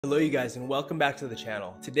Hello you guys and welcome back to the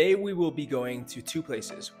channel. Today we will be going to two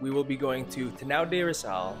places. We will be going to Tanaw De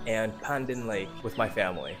Rizal and Pandin Lake with my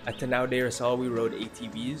family. At Tanaw De Rizal we rode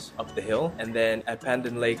ATVs up the hill, and then at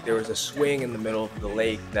Pandin Lake there was a swing in the middle of the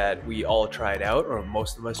lake that we all tried out, or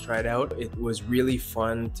most of us tried out. It was really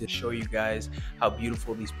fun to show you guys how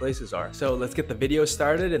beautiful these places are. So let's get the video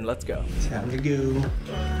started and let's go. Time to go.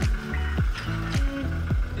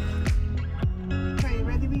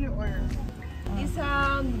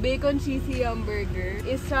 Isang bacon cheesy hamburger,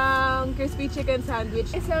 isang crispy chicken sandwich,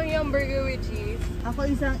 isang hamburger with cheese.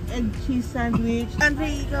 Ako isang egg cheese sandwich.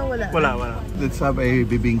 Andre, ikaw wala? Wala. Let's have a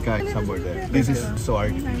bibingka somewhere there. This is so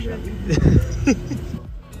artificial.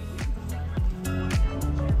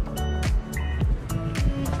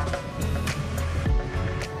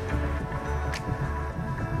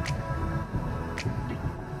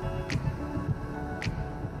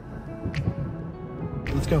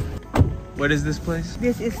 Let's go. What is this place?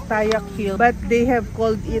 This is Tayak Hill, but they have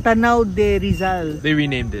called it Tanaw De Rizal. They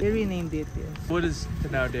renamed They it. renamed it, yes. What is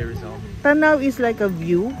Tanaw De Rizal? Tanaw is like a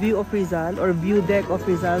view of Rizal, or view deck of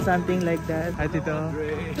Rizal, something like that. Hi Tito.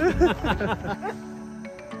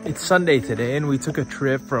 It's Sunday today and we took a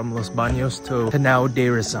trip from Los Baños to Tanaw De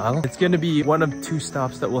Rizal. It's gonna be one of two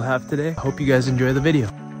stops that we'll have today. Hope you guys enjoy the video.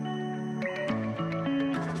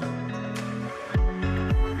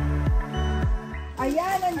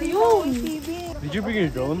 Ayan, nandito ATV. Did you bring your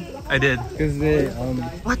drone? I did. Because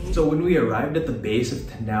what? So when we arrived at the base of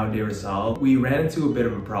Tanaw De Rizal, we ran into a bit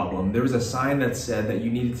of a problem. There was a sign that said that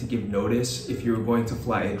you needed to give notice if you were going to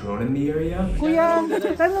fly a drone in the area. Kuya,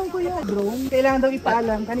 tanong kuya, drone? Kailangan daw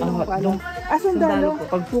ipaalam. Kanina ipaalam. Sundalo.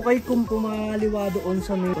 Pag po kayo kumaliwa doon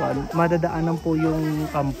sa may madadaanan po yung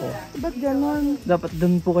kampo. Ba't ganon? Dapat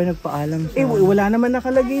doon po kayo nagpaalam sa... Wala naman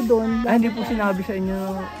nakalagay doon. Hindi po sinabi sa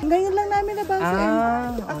inyo. Ngayon lang namin nabasa.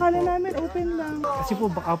 Akala namin open lang. Kasi po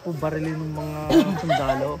baka po barilin ng mga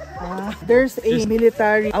sundalo. There's a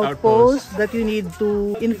military outpost that you need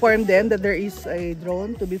to inform them that there is a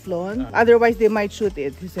drone to be flown. Otherwise, they might shoot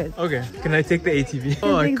it, he said. Okay, can I take the ATV?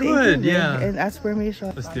 Oh, I Take the could, ATV yeah. And ask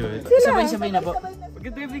permission. Let's do it. Sabay-sabay na po.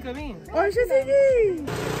 Mag-drive kami. Oh, siya, sige!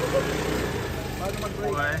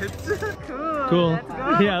 What? Cool.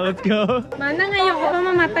 Yeah, let's go. Mana ngayon ko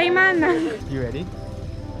mamamatay, Mana. You ready?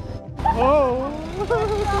 Oh!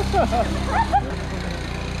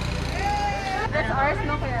 That's ours,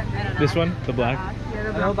 no? Kaya? This one? The black?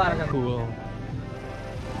 Yeah, the black. Cool.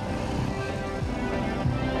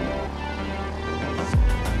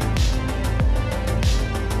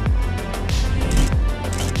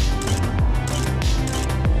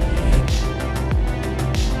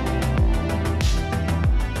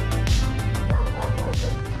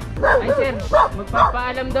 Ay, sir,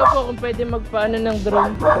 magpapaalam daw po kung pwede magpaano ng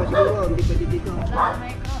drone. Siguro, hindi pwede dito.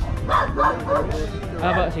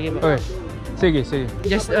 Ba, sige po. Okay. Sige.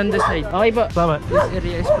 Just on the side. Okay po. Salamat. This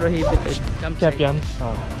area is prohibited. Cap yan.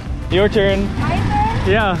 Your turn. My turn?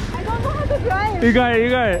 Yeah. I don't know how to drive. You got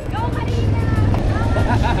it. Go, Marina!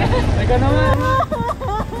 Ikaw naman.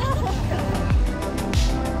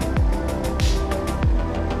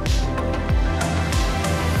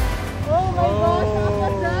 Oh my gosh,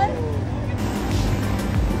 what's that?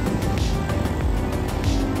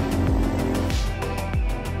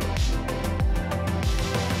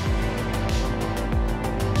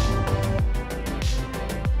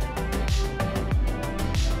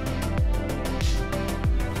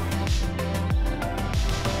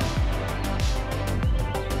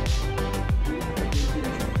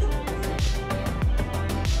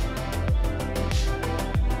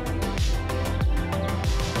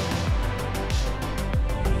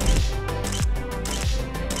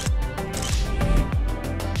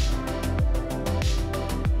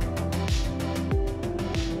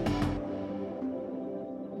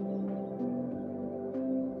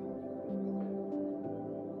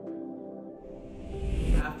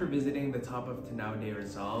 After visiting the top of Tanaw De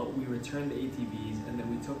Rizal, we returned the ATVs and then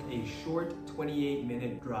we took a short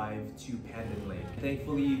 28-minute drive to Pandin Lake.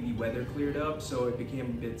 Thankfully, the weather cleared up, so it became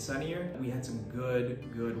a bit sunnier. We had some good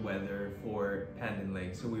weather for Pandin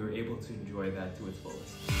Lake, so we were able to enjoy that to its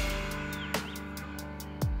fullest.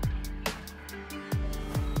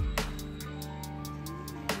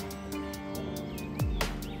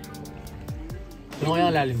 Ano kaya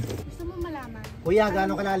lalim to? Gusto mo malaman? Kuya,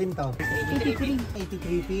 gaano kalalim to? 83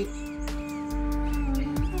 feet.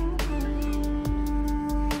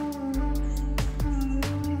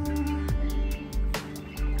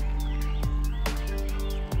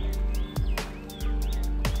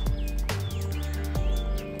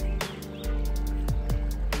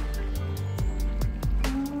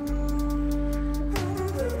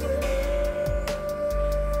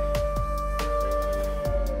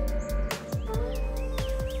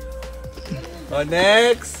 Oh,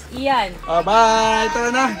 next! Iyan. Oh, bye! Tara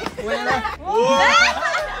na! Uwi na!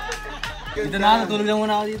 Dito na, natulog lang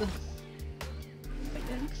muna ako dito.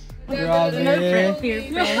 Grabe.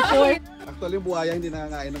 Actually, yung buhaya hindi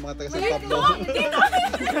nakakain ng mga taga San Pablo.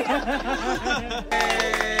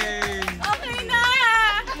 Okay na!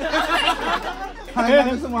 Ay,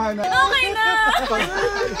 namin sumahana. Okay na!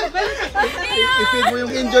 I-feed mo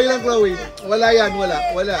yung enjoy lang, Chloe. Wala yan, wala.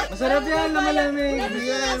 Masarap yan, malamig. Hindi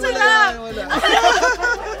yan, wala.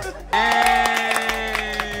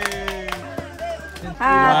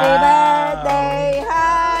 Happy birthday,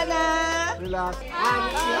 Hana! Relax.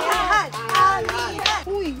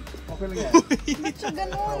 Uy! Okay lang yan. Ba't siya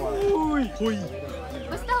ganun? Huy.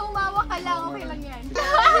 Basta humawa ka lang, okay lang yan. No.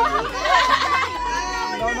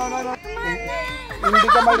 Hindi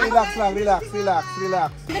ka mag-relax lang. Relax.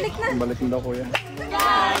 Balik na! Balik na daw, kuya.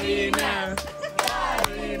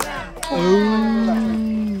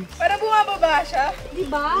 Para bumababa siya.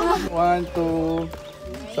 Diba? 1, 2.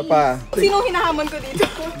 Isa pa. Sinong hinahamon ko dito?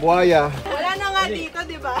 Buhaya. Wala na nga dito,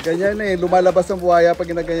 diba? Ganyan eh. Lumalabas ang buhaya pag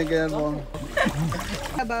ginaganyan mo.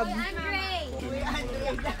 Bob.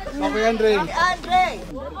 Okay, Andre.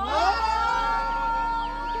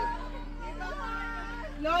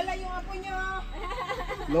 Lola, yung apo nyo.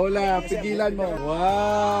 Lola, pigilan mo.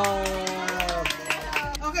 Wow!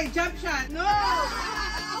 Okay, jump shot. No!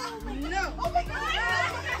 No! Oh my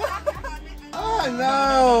God! Oh,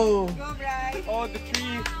 no! Go, Bryce. Oh, the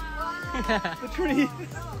tree. The tree.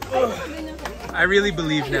 I really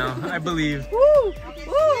believe now. I believe. Woo!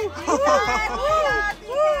 Woo!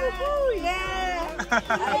 Yeah!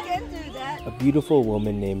 I can do that. A beautiful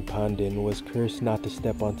woman named Pandin was cursed not to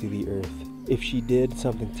step onto the earth. If she did,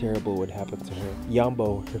 something terrible would happen to her.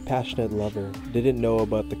 Yambo, her passionate lover, didn't know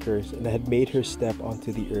about the curse and had made her step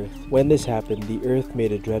onto the earth. When this happened, the earth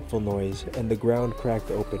made a dreadful noise and the ground cracked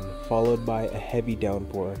open, followed by a heavy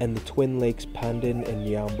downpour, and the twin lakes Pandin and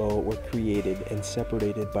Yambo were created and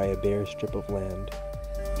separated by a bare strip of land.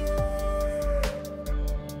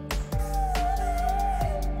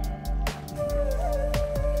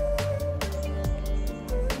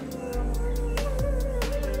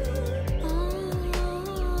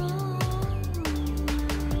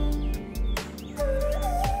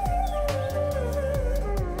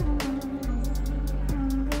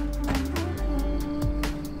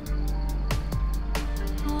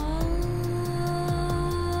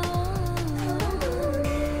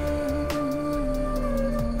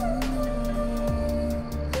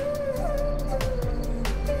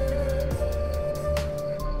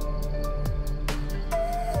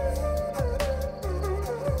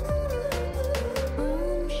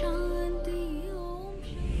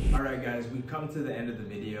 Alright guys, we've come to the end of the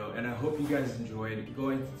video and I hope you guys enjoyed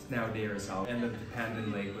going to Tanaw De Rizal and the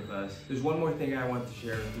Pandin Lake with us. There's one more thing I want to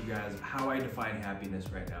share with you guys, how I define happiness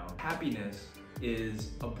right now. Happiness is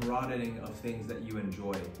a broadening of things that you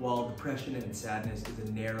enjoy, while depression and sadness is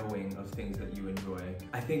a narrowing of things that you enjoy.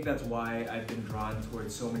 I think that's why I've been drawn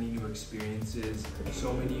towards so many new experiences,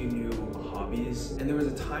 so many new hobbies. And there was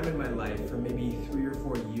a time in my life for maybe 3 or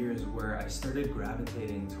 4 years where I started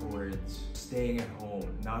gravitating towards staying at home,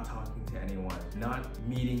 not talking to anyone, not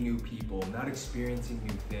meeting new people, not experiencing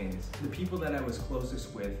new things. The people that I was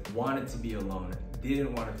closest with wanted to be alone,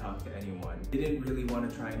 didn't want to talk to anyone, didn't really want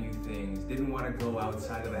to try new things, didn't want to go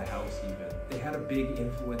outside of the house even. They had a big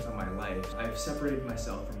influence on my life. I've separated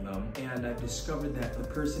myself from them and I've discovered that the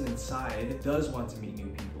person inside does want to meet new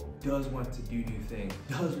people, does want to do new things,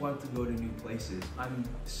 does want to go to new places. I'm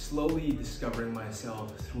slowly discovering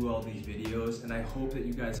myself through all these videos and I hope that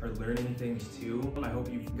you guys are learning things too. I hope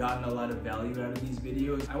you've gotten a lot of value out of these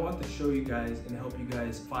videos. I want to show you guys and help you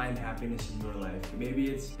guys find happiness in your life. Maybe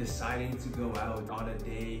it's deciding to go out on a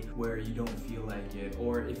day where you don't feel like it,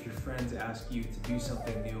 or if your friends ask you to do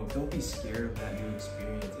something new, don't be scared of that new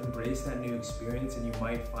experience. Embrace that new experience and you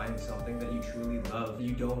might find something that you truly love.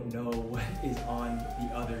 You don't know what is on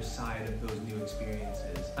the other side of those new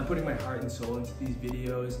experiences. I'm putting my heart and soul into these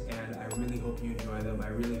videos and I really hope you enjoy them. I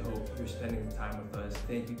really hope you're spending the time with us.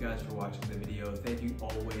 Thank you guys for watching the video. Thank you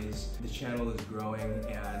always. The channel is growing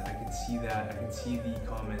and I can see that. I can see the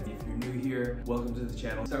comments. If you're new here, welcome to the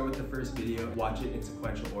channel. Start with the first video. Watch it in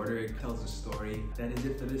sequential order. It tells a story. That is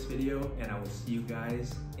it for this video and I will see you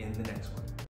guys in the next one.